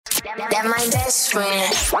That my best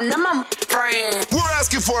friend. One of my friend. We're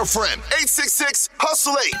asking for a friend.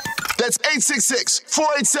 866-HUSTLE-8. That's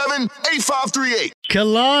 866-487-8538.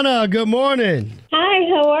 Kalana, good morning. Hi,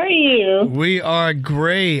 how are you? We are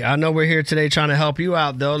great. I know we're here today trying to help you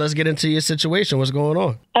out, though. Let's get into your situation. What's going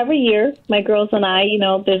on? Every year, my girls and I,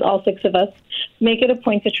 there's all 6 of us, make it a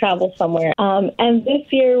point to travel somewhere. And this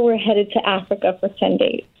year, we're headed to Africa for 10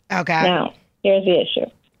 days. Okay. Now, here's the issue.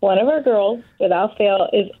 One of our girls, without fail,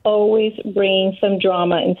 is always bringing some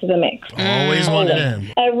drama into the mix. Always one of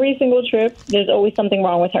them. Every single trip, there's always something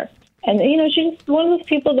wrong with her. And, she's one of those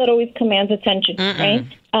people that always commands attention, right?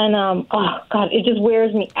 And, oh, God, it just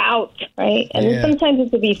wears me out, right? And then sometimes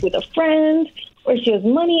it's a beef with a friend, or she has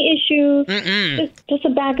money issues. Just a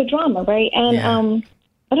bag of drama, right? And,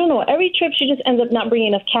 I don't know. Every trip, she just ends up not bringing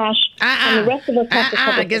enough cash. And the rest of us have to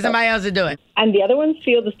cover get somebody else to do it. And the other ones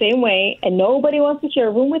feel the same way, and nobody wants to share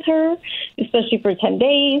a room with her, especially for 10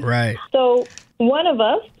 days. Right. So one of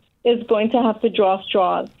us is going to have to draw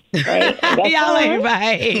straws, right? Y'all ain't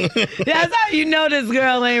right. That's how you know this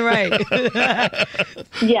girl ain't right.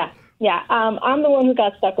 Yeah. I'm the one who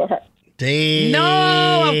got stuck with her. Damn.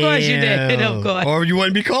 No, of course you did. Of course. Or you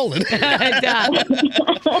wouldn't be calling.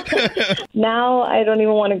 Now I don't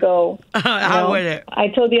even want to go. I wouldn't. I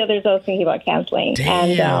told the others I was thinking about canceling.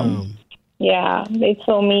 Damn. And they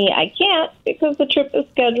told me I can't because the trip is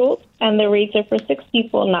scheduled and the rates are for 6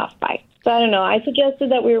 people, not 5. So I don't know. I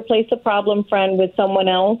suggested that we replace the problem friend with someone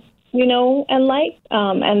else, and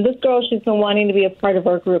and this girl, she's been wanting to be a part of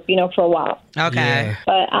our group, for a while. Okay. Yeah.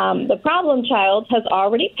 But the problem child has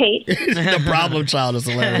already paid. The problem child is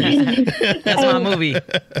hilarious. That's my movie.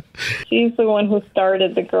 She's the one who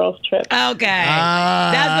started the girls' trip. Okay.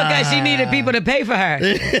 That's because she needed people to pay for her.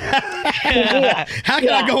 How can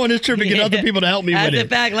I go on this trip and get other people to help me with That's it? a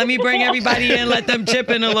fact. Let me bring everybody in, let them chip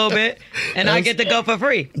in a little bit, and I get to go for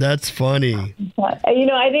free. That's funny. I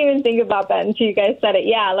didn't even think about that until you guys said it.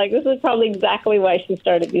 Yeah, this is probably exactly why she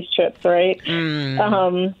started these trips, right?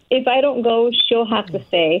 If I don't go, she'll have to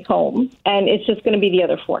stay home, and it's just going to be the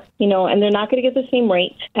other 4, and they're not going to get the same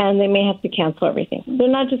rate, and they may have to cancel everything. They're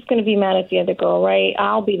not just going to be mad at the other girl, right?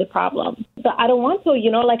 I'll be the problem. But I don't want to,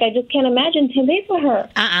 I just can't imagine 10 days with her.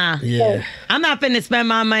 Yeah. I'm not finna spend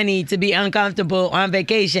my money to be uncomfortable on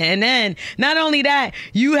vacation. And then, not only that,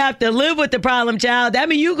 you have to live with the problem child. That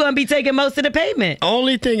means you're going to be taking most of the payment.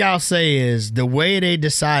 Only thing I'll say is the way they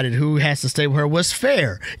decided who has to stay with her was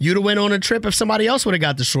fair. You'd have went on a trip if somebody else would have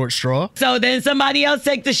got the short straw. So then somebody else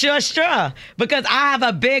take the short straw because I have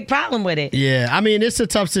a big problem with it. Yeah, I mean, it's a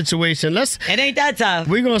tough situation. It ain't that tough.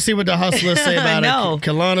 We're going to see what the hustlers say about No. it.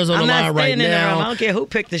 Kalana's on the line right in the room. now. I don't care who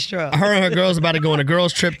picked the straw. Her and her girls about to go on a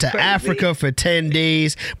girls trip to Africa for 10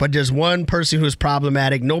 days, but there's one person who's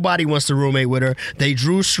problematic. Nobody wants to roommate with her. They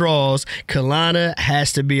drew straws. Kalana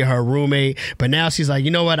has to be her roommate, but now she's like,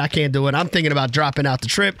 you know what? I can't do it. I'm thinking about dropping out the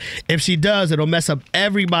trip. If she does, it'll mess up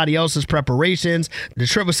everybody else's preparations. The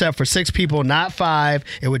trip was set for 6 people, not 5.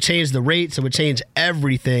 It would change the rates. It would change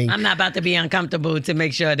everything. I'm not about to be uncomfortable to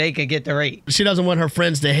make sure they could get the rate. She doesn't want her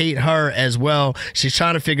friends to hate her as well. She's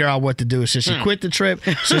trying to figure out what to do. Should she quit the trip?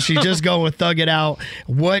 Should she just go and thug it out?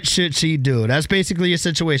 What should she do? That's basically your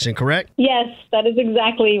situation, correct? Yes, that is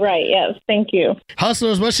exactly right. Yes, thank you.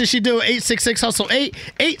 Hustlers, what should she do? 866-HUSTLE-8,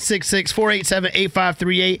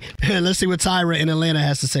 866-487-8538. Let's see what Tyra in Atlanta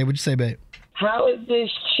has to say. What'd you say, babe? How is this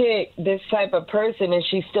chick this type of person and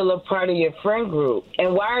she's still a part of your friend group?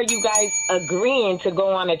 And why are you guys agreeing to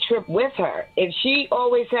go on a trip with her? If she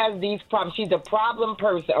always has these problems, she's a problem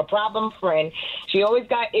person, a problem friend. She always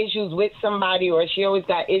got issues with somebody or she always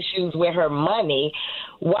got issues with her money.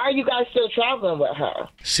 Why are you guys still traveling with her?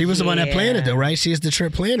 She was the one that planned it, though, right? She's the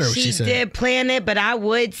trip planner, she said. She did plan it, but I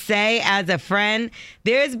would say as a friend,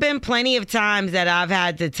 there's been plenty of times that I've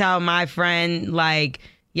had to tell my friend,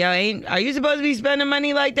 yo, are you supposed to be spending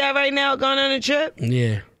money like that right now going on a trip?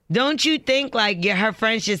 Yeah. Don't you think her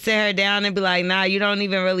friends should sit her down and be like, nah, you don't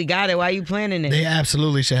even really got it. Why are you planning it? They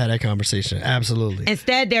absolutely should have that conversation. Absolutely.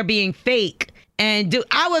 Instead, they're being fake. And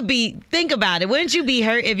think about it. Wouldn't you be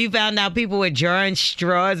hurt if you found out people were drawing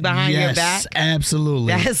straws behind your back? Yes,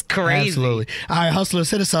 absolutely. That's crazy. Absolutely. All right, hustlers,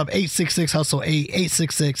 hit us up,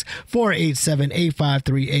 866-HUSTLE-8,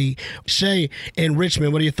 866-487-8538. Shay in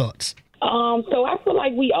Richmond, what are your thoughts? So I feel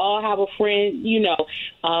like we all have a friend,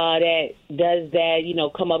 that does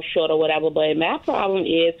that, come up short or whatever. But my problem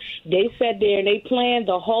is they sat there and they planned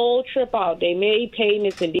the whole trip out. They made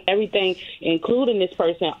payments and did everything, including this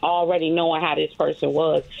person already knowing how this person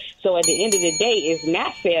was. So at the end of the day, it's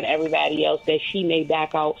not fair to everybody else that she may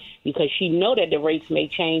back out because she know that the rates may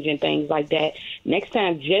change and things like that. Next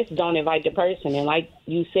time, just don't invite the person. And like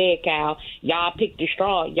you said, Kyle, y'all picked the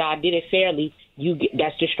straw. Y'all did it fairly.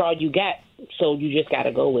 That's the straw you got. So you just got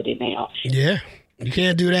to go with it now. Yeah. You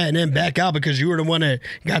can't do that and then back out because you were the one that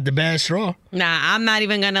got the bad straw. Nah, I'm not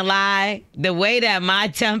even going to lie. The way that my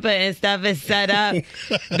temper and stuff is set up,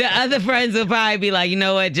 the other friends will probably be like, you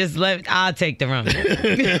know what, I'll take the room.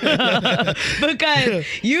 Because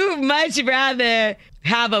you much rather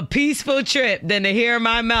have a peaceful trip than to hear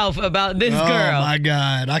my mouth about this girl. Oh, my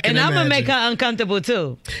God. I can And I'm going to make imagine. her uncomfortable,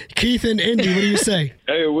 too. Keith and Indy, what do you say?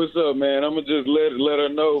 Hey, what's up, man? I'm going to just let her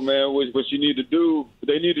know, man, what you need to do. What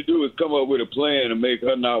they need to do is come up with a plan to make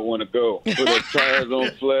her not want to go. Put her tires on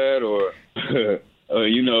flat or,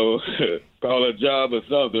 call her job or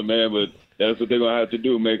something, man. But that's what they're going to have to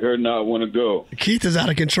do, make her not want to go. Keith is out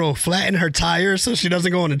of control. Flatten her tires so she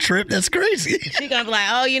doesn't go on a trip. That's crazy. She gonna be like,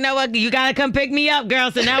 oh, you know what? You gotta come pick me up, girl.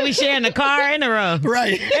 So now we sharing the car and the room.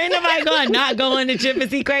 Right. Ain't nobody gonna not go on the trip. Is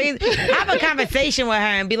he crazy? Have a conversation with her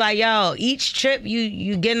and be like, yo, each trip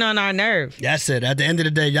you getting on our nerve. That's it. At the end of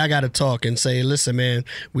the day, y'all got to talk and say, listen, man,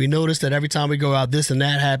 we noticed that every time we go out, this and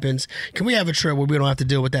that happens. Can we have a trip where we don't have to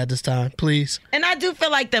deal with that this time, please? And I do feel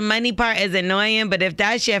like the money part is annoying, but if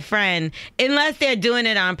that's your friend, unless they're doing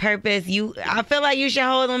it on purpose, I feel like you should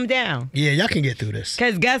hold them down. Yeah, y'all can get through this.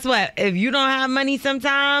 Cause guess what? If you don't have money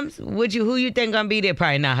sometimes, who you think gonna be there?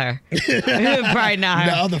 Probably not her. Probably not her.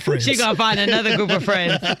 The other friends. She gonna find another group of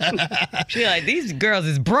friends. She like, these girls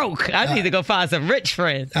is broke. I need to go find some rich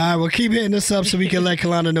friends. All right, well, keep hitting us up so we can let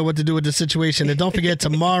Kalana know what to do with the situation. And don't forget,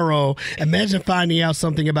 tomorrow, imagine finding out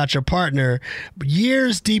something about your partner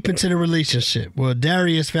years deep into the relationship. Well,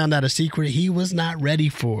 Darius found out a secret he was not ready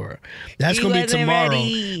for. That's going to be tomorrow.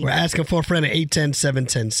 Ready. We're asking for a friend at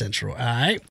 810-710 Central. All right?